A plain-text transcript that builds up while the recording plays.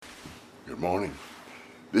Good morning.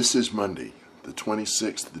 This is Monday, the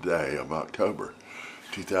 26th day of October,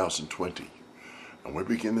 2020. And we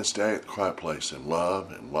begin this day at the quiet place in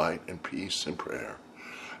love and light and peace and prayer.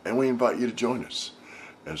 And we invite you to join us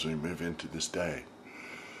as we move into this day.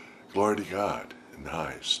 Glory to God in the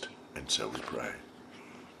highest. And so we pray.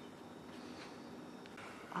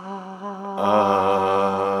 Amen.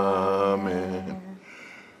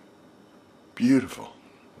 Beautiful.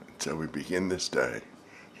 And so we begin this day.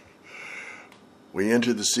 We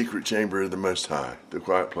enter the secret chamber of the Most High, the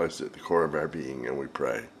quiet place at the core of our being, and we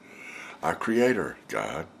pray. Our Creator,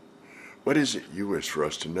 God, what is it you wish for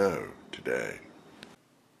us to know today?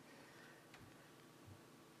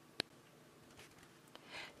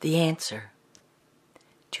 The answer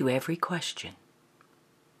to every question,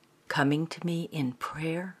 coming to me in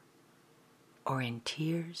prayer or in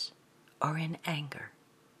tears or in anger,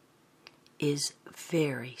 is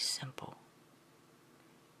very simple.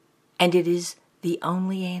 And it is the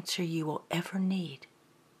only answer you will ever need.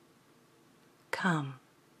 Come,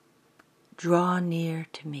 draw near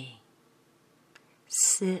to me,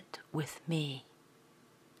 sit with me,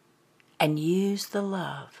 and use the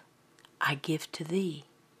love I give to thee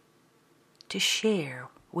to share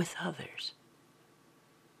with others.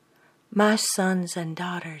 My sons and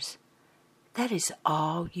daughters, that is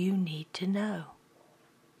all you need to know.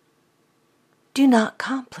 Do not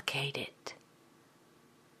complicate it.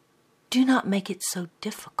 Do not make it so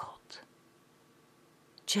difficult.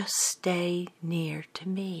 Just stay near to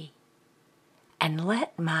me and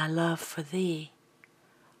let my love for thee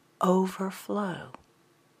overflow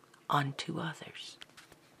onto others.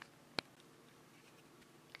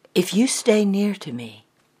 If you stay near to me,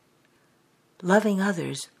 loving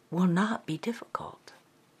others will not be difficult.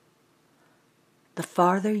 The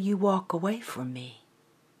farther you walk away from me,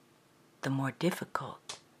 the more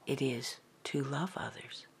difficult it is to love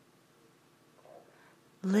others.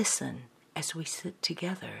 Listen as we sit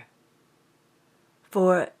together,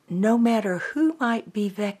 for no matter who might be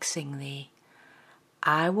vexing thee,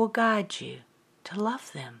 I will guide you to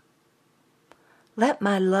love them. Let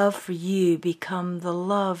my love for you become the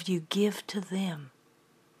love you give to them.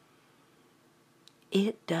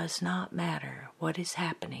 It does not matter what is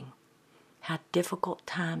happening, how difficult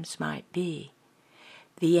times might be.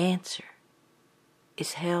 The answer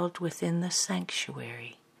is held within the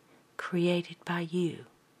sanctuary created by you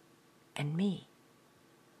and me.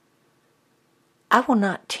 I will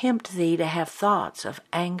not tempt thee to have thoughts of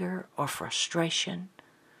anger or frustration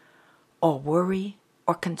or worry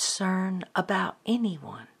or concern about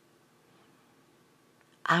anyone.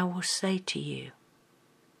 I will say to you,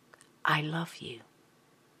 I love you.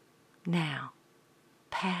 Now,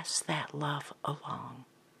 pass that love along.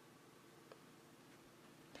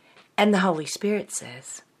 And the Holy Spirit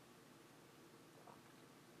says,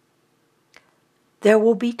 there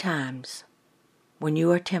will be times when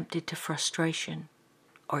you are tempted to frustration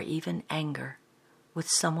or even anger with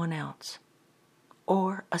someone else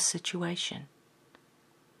or a situation.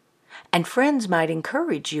 And friends might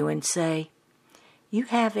encourage you and say, you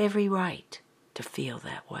have every right to feel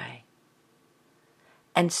that way.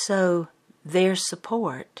 And so their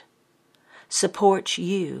support supports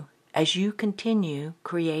you as you continue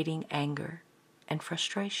creating anger and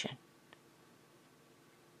frustration.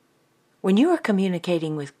 When you are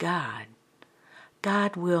communicating with God,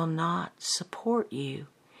 God will not support you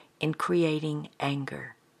in creating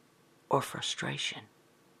anger or frustration.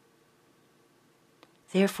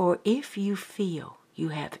 Therefore, if you feel you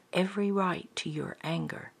have every right to your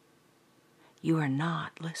anger, you are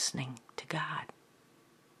not listening to God.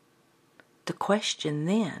 The question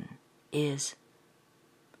then is,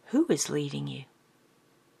 who is leading you?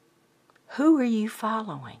 Who are you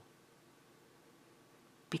following?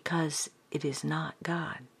 Because it is not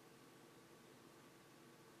God.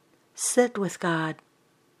 Sit with God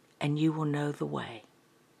and you will know the way.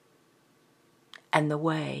 And the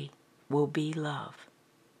way will be love.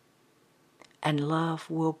 And love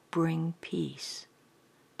will bring peace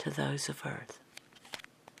to those of earth.